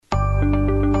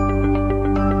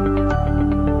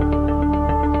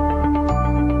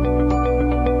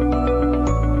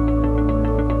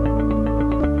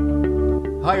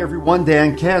everyone,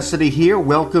 Dan Cassidy here.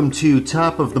 Welcome to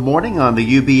Top of the Morning on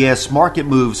the UBS Market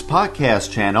Moves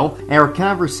podcast channel. Our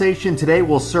conversation today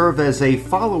will serve as a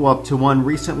follow-up to one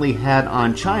recently had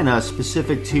on China,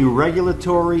 specific to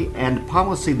regulatory and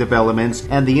policy developments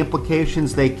and the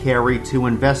implications they carry to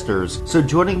investors. So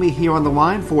joining me here on the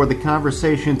line for the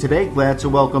conversation today, glad to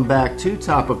welcome back to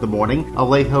Top of the Morning,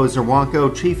 Alejo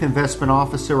Zarwanko, Chief Investment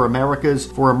Officer Americas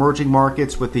for Emerging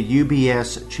Markets with the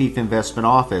UBS Chief Investment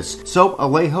Office. So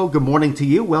Alejo, good morning to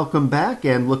you. Welcome back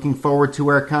and looking forward to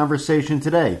our conversation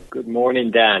today. Good morning,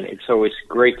 Dan. It's always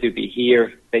great to be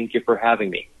here. Thank you for having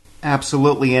me.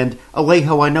 Absolutely. And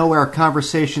Alejo, I know our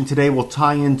conversation today will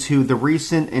tie into the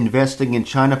recent Investing in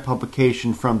China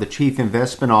publication from the Chief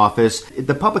Investment Office.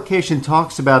 The publication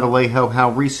talks about, Alejo, how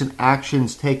recent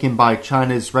actions taken by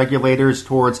China's regulators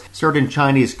towards certain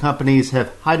Chinese companies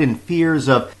have heightened fears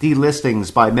of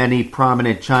delistings by many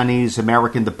prominent Chinese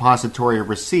American Depository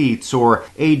Receipts, or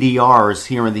ADRs,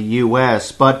 here in the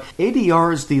U.S. But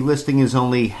ADRs delisting is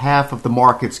only half of the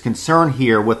market's concern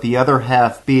here, with the other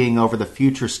half being over the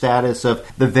future status of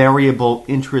the variable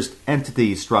interest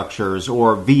entity structures,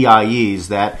 or VIEs,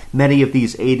 that many of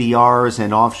these ADRs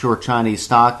and offshore Chinese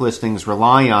stock listings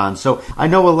rely on. So I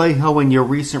know, Alejo, in your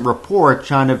recent report,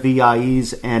 China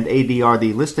VIEs and ADR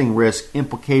delisting risk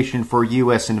implication for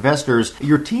U.S. investors,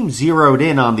 your team zeroed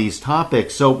in on these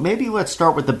topics. So maybe let's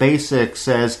start with the basics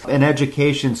as an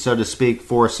education, so to speak,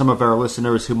 for some of our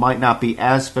listeners who might not be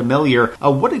as familiar.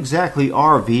 What exactly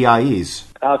are VIEs?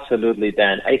 Absolutely,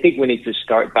 Dan. I think we need to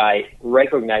start by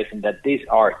recognizing that these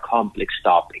are complex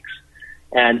topics.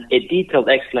 And a detailed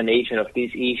explanation of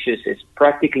these issues is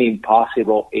practically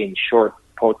impossible in short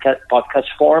podcast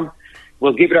form.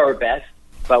 We'll give it our best,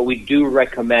 but we do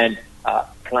recommend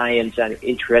clients and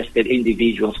interested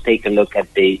individuals take a look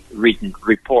at the written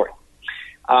report.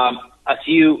 As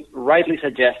you rightly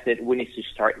suggested, we need to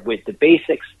start with the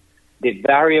basics. The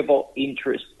variable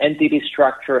interest entity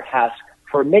structure has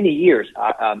for many years,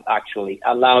 actually,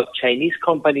 allowed Chinese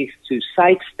companies to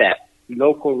sidestep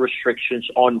local restrictions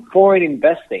on foreign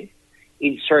investing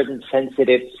in certain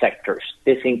sensitive sectors.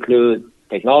 This includes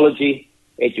technology,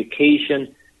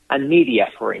 education, and media,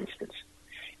 for instance.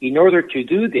 In order to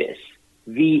do this,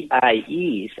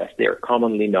 VIEs, as they're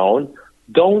commonly known,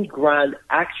 don't grant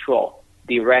actual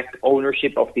direct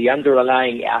ownership of the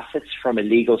underlying assets from a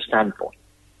legal standpoint.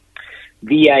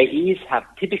 VIEs have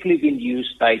typically been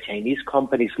used by Chinese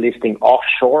companies listing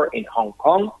offshore in Hong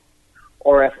Kong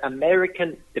or as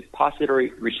American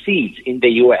Depository Receipts in the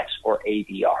U.S., or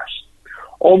ADRs.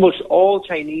 Almost all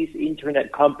Chinese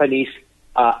internet companies'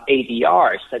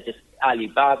 ADRs, such as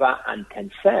Alibaba and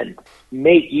Tencent,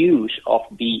 make use of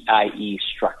VIE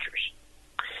structures.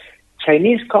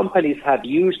 Chinese companies have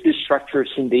used these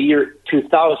structures in the year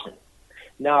 2000.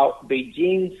 Now,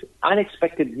 Beijing's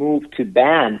unexpected move to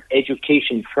ban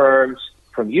education firms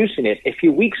from using it a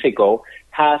few weeks ago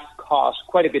has caused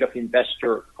quite a bit of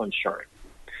investor concern.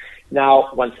 Now,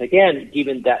 once again,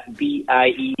 given that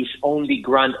VIEs only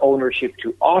grant ownership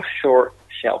to offshore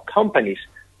shell companies,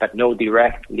 but no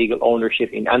direct legal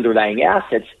ownership in underlying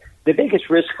assets, the biggest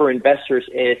risk for investors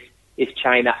is if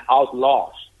China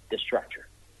outlaws the structure.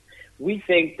 We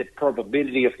think the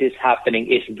probability of this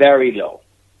happening is very low,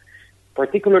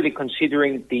 particularly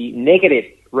considering the negative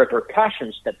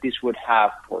repercussions that this would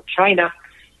have for China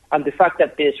and the fact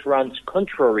that this runs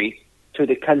contrary to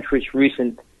the country's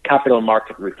recent capital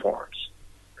market reforms.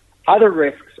 Other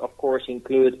risks, of course,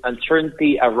 include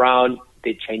uncertainty around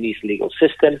the Chinese legal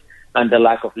system and the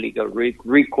lack of legal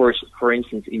recourse, for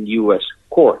instance, in U.S.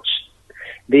 courts.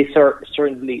 These are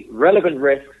certainly relevant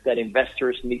risks that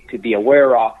investors need to be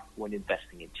aware of when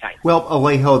investing in China. Well,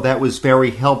 Alejo, that was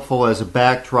very helpful as a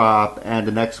backdrop and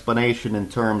an explanation in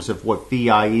terms of what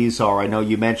VIEs are. I know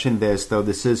you mentioned this, though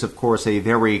this is, of course, a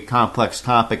very complex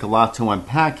topic, a lot to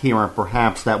unpack here, and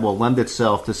perhaps that will lend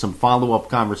itself to some follow-up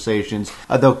conversations.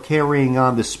 Though carrying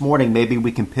on this morning, maybe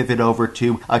we can pivot over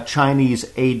to Chinese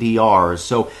ADRs.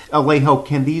 So, Alejo,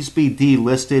 can these be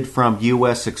delisted from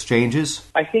U.S. exchanges?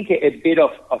 I think a bit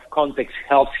of context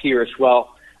helps here as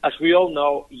well. As we all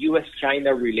know,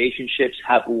 U.S.-China relationships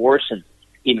have worsened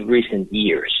in recent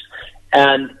years.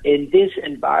 And in this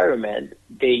environment,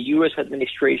 the U.S.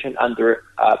 administration under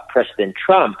President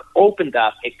Trump opened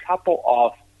up a couple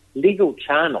of legal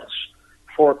channels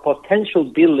for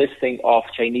potential delisting of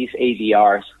Chinese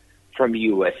ADRs from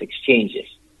U.S. exchanges.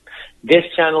 These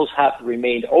channels have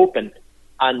remained open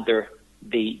under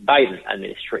the Biden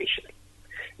administration.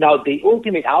 Now, the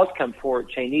ultimate outcome for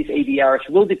Chinese ADRs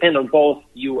will depend on both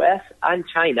U.S. and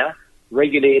China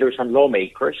regulators and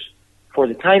lawmakers. For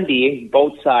the time being,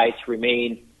 both sides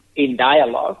remain in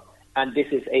dialogue, and this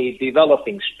is a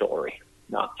developing story.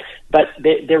 No. But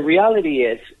the reality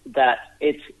is that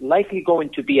it's likely going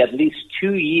to be at least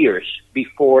 2 years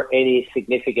before any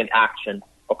significant action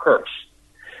occurs.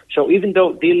 So even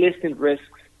though delisting risks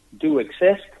do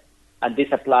exist, and this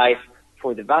applies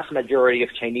for the vast majority of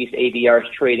Chinese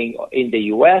ADRs trading in the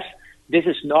U.S., this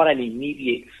is not an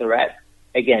immediate threat.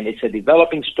 Again, it's a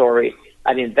developing story,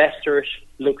 and investors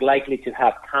look likely to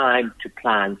have time to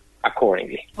plan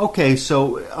accordingly. Okay,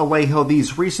 so Alejo,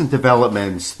 these recent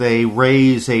developments, they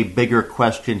raise a bigger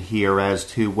question here as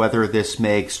to whether this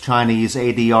makes Chinese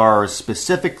ADRs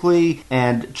specifically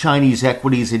and Chinese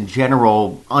equities in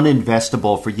general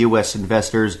uninvestable for U.S.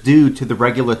 investors due to the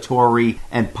regulatory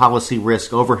and policy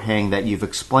risk overhang that you've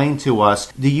explained to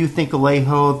us. Do you think,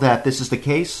 Alejo, that this is the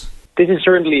case? This is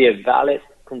certainly a valid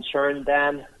concern,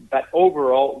 Dan, but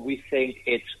overall we think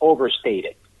it's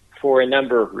overstated for a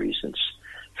number of reasons.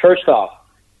 First off,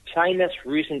 China's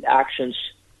recent actions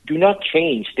do not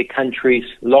change the country's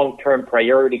long-term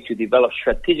priority to develop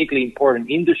strategically important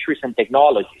industries and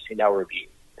technologies, in our view,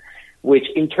 which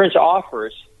in turn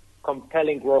offers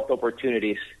compelling growth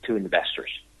opportunities to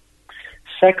investors.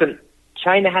 Second,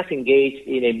 China has engaged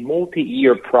in a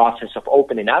multi-year process of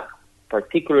opening up,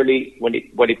 particularly when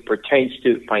it pertains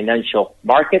to financial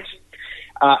markets,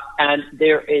 and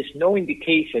there is no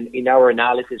indication in our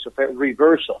analysis of a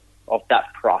reversal of that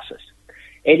process.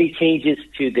 Any changes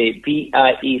to the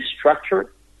VIE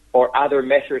structure or other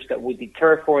measures that would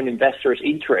deter foreign investors'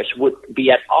 interest would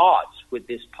be at odds with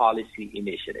this policy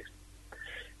initiative.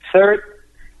 Third,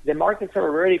 the markets are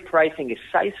already pricing a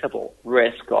sizable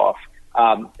risk of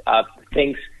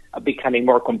things becoming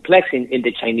more complex in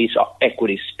the Chinese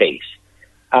equity space.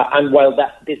 And while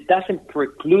this doesn't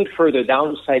preclude further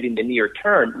downside in the near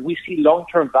term, we see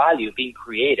long-term value being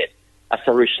created as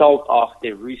a result of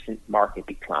the recent market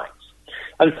declines.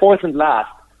 And fourth and last,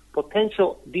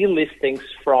 potential delistings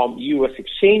from U.S.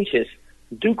 exchanges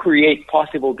do create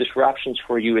possible disruptions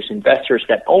for U.S. investors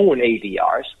that own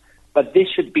ADRs, but this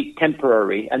should be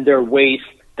temporary, and there are ways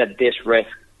that this risk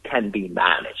can be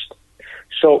managed.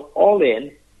 So all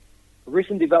in,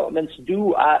 recent developments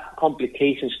do add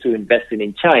complications to investing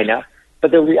in China,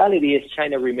 but the reality is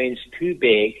China remains too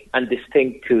big and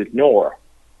distinct to ignore,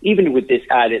 even with this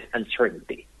added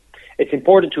uncertainty. It's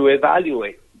important to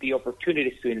evaluate the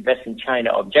opportunities to invest in China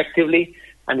objectively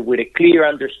and with a clear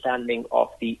understanding of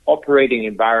the operating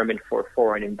environment for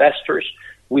foreign investors.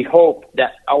 We hope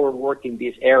that our work in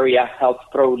this area helps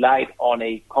throw light on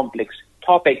a complex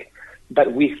topic,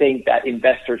 but we think that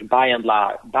investors by and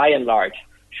large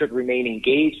should remain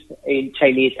engaged in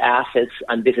Chinese assets,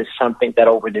 and this is something that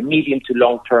over the medium to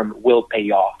long term will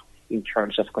pay off in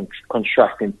terms of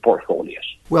constructing portfolios.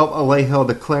 Well, Alejo,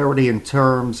 the clarity in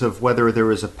terms of whether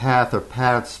there is a path or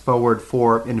paths forward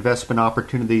for investment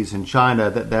opportunities in China,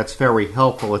 that's very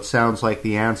helpful. It sounds like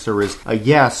the answer is a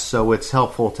yes, so it's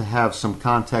helpful to have some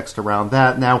context around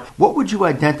that. Now, what would you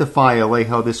identify,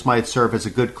 Alejo? This might serve as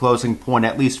a good closing point,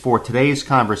 at least for today's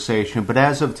conversation, but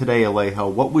as of today,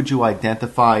 Alejo, what would you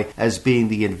identify as being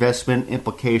the investment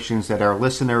implications that our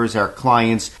listeners, our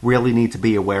clients really need to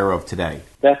be aware of today?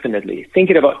 Definitely.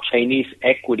 Thinking about Chinese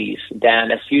equities, Dan,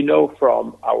 as you know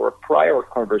from our prior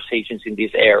conversations in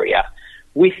this area,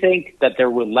 we think that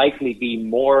there will likely be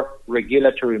more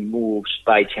regulatory moves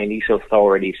by Chinese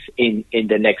authorities in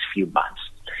the next few months.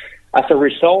 As a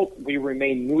result, we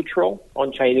remain neutral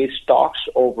on Chinese stocks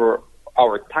over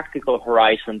our tactical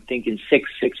horizon, thinking 6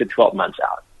 to 12 months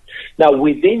out. Now,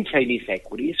 within Chinese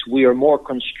equities, we are more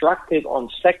constructive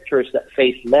on sectors that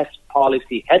face less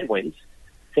policy headwinds.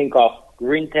 Think of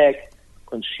green tech,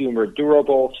 consumer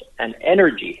durables, and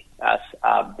energy as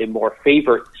the more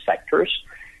favored sectors.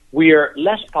 We are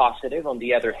less positive, on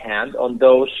the other hand, on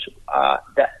those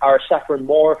that are suffering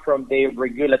more from the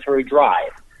regulatory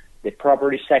drive, the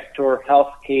property sector,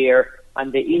 healthcare,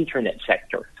 and the internet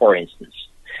sector, for instance.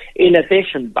 In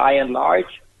addition, by and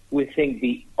large, we think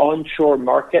the onshore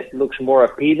market looks more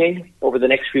appealing over the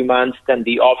next few months than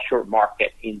the offshore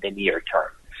market in the near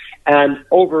term. And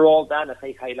overall, Dan, as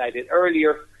I highlighted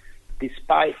earlier,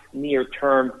 despite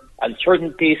near-term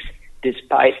uncertainties,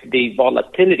 despite the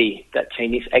volatility that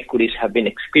Chinese equities have been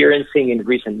experiencing in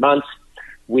recent months,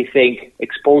 we think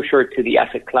exposure to the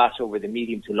asset class over the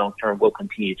medium to long term will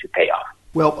continue to pay off.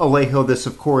 Well, Alejo, this,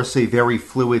 of course, a very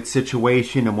fluid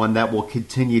situation and one that we'll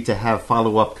continue to have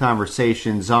follow-up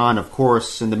conversations on. Of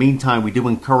course, in the meantime, we do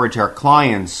encourage our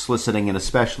clients listening, and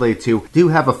especially to do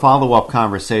have a follow-up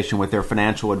conversation with their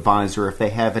financial advisor if they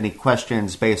have any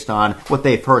questions based on what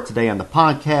they've heard today on the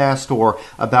podcast or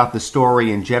about the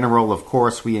story in general. Of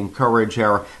course, we encourage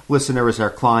our listeners, our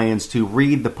clients, to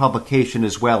read the publication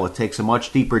as well. It takes a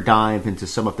much deeper dive into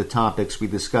some of the topics we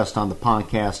discussed on the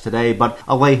podcast today. But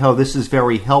Alejo, this is very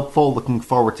helpful. Looking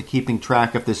forward to keeping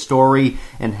track of this story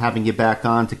and having you back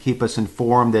on to keep us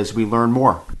informed as we learn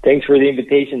more. Thanks for the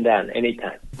invitation, Dan.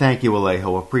 Anytime. Thank you,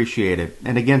 Alejo. Appreciate it.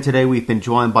 And again, today we've been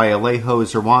joined by Alejo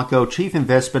Zerwanko, Chief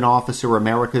Investment Officer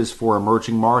Americas for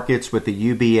Emerging Markets with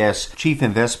the UBS Chief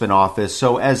Investment Office.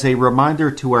 So as a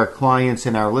reminder to our clients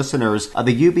and our listeners,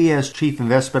 the UBS Chief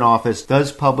Investment Office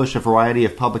does publish a variety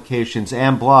of publications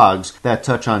and blogs that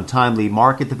touch on timely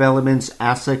market developments,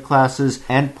 asset classes,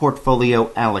 and portfolio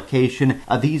allocation.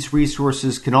 These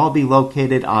resources can all be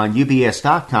located on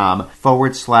ubs.com/CIO,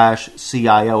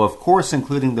 of course,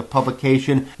 including the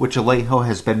publication which Alejo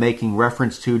has been making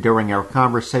reference to during our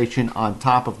conversation on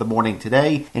Top of the Morning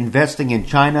today, Investing in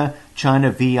China,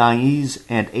 China VIEs,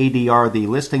 and ADR, the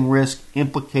listing risk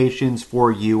implications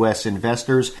for U.S.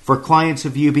 investors. For clients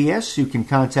of UBS, you can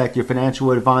contact your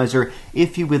financial advisor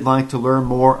if you would like to learn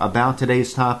more about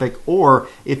today's topic or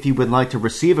if you would like to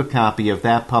receive a copy of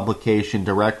that publication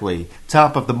directly.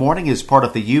 Top of the Morning is part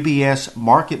of the UBS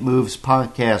Market Moves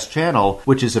podcast channel,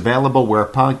 which is available where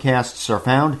podcasts are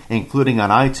found, including on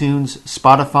iTunes,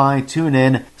 Spotify,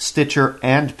 TuneIn, Stitcher,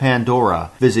 and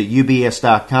Pandora. Visit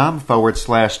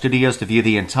ubs.com/studios to view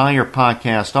the entire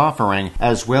podcast offering,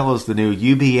 as well as the new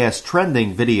UBS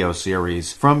Trending video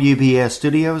series. From UBS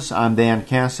Studios, I'm Dan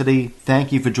Cassidy.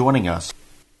 Thank you for joining us.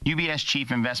 UBS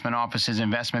Chief Investment Office's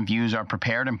investment views are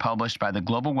prepared and published by the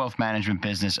global wealth management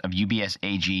business of UBS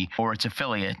AG or its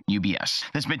affiliate, UBS.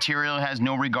 This material has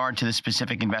no regard to the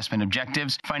specific investment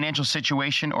objectives, financial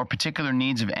situation, or particular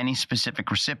needs of any specific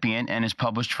recipient and is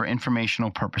published for informational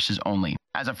purposes only.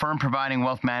 As a firm providing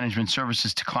wealth management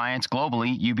services to clients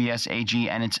globally, UBS AG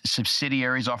and its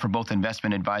subsidiaries offer both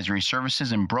investment advisory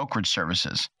services and brokerage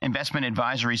services. Investment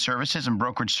advisory services and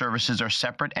brokerage services are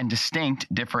separate and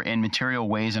distinct, differ in material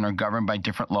ways, and are governed by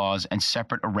different laws and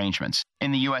separate arrangements.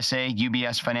 In the USA,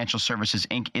 UBS Financial Services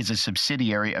Inc. is a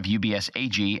subsidiary of UBS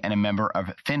AG and a member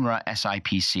of FINRA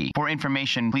SIPC. For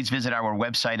information, please visit our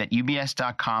website at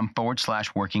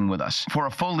ubs.com/working with us. For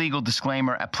a full legal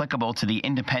disclaimer applicable to the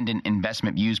independent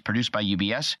investment views produced by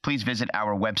UBS, please visit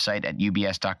our website at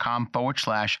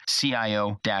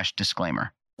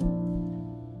ubs.com/CIO-disclaimer.